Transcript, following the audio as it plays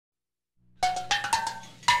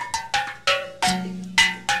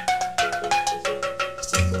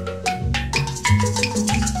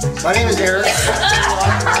My name is Eric,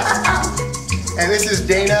 and this is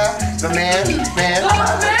Dana, the man. And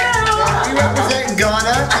we represent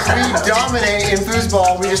Ghana. We dominate in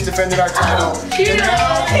foosball. We just defended our title. And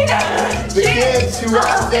now, the kids who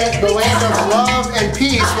represent the land of love and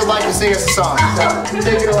peace would like to sing us a song. So,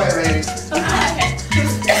 take it away, ladies. Okay.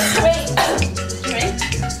 Wait.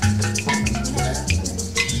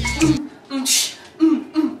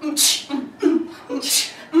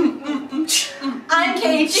 I'm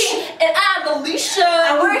KG and I'm Alicia,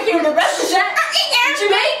 and we're here to represent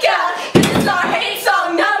Jamaica. This is our hate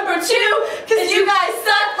song number 2, cause you guys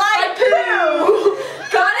suck like poo.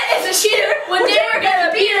 Ghana is a cheater, one day we're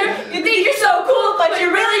gonna beat her. You think you're so cool, but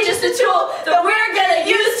you're really just a tool that we're gonna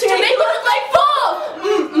use to make you look like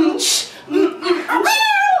fools.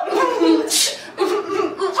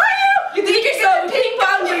 You think you're so ping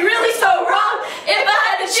pong, you're really so wrong. If I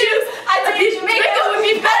had to choose, I think Jamaica would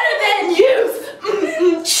be better than you.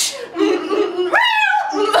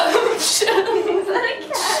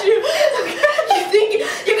 You think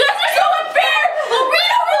you guys are so unfair, but we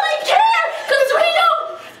don't really care, cause we know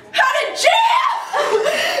how to jam.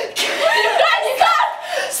 You guys got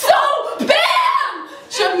so bam.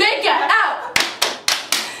 Jamaica out.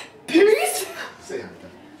 Peace. Say hug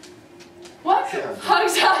time. What? Say hug Hug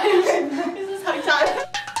time. This is hug time.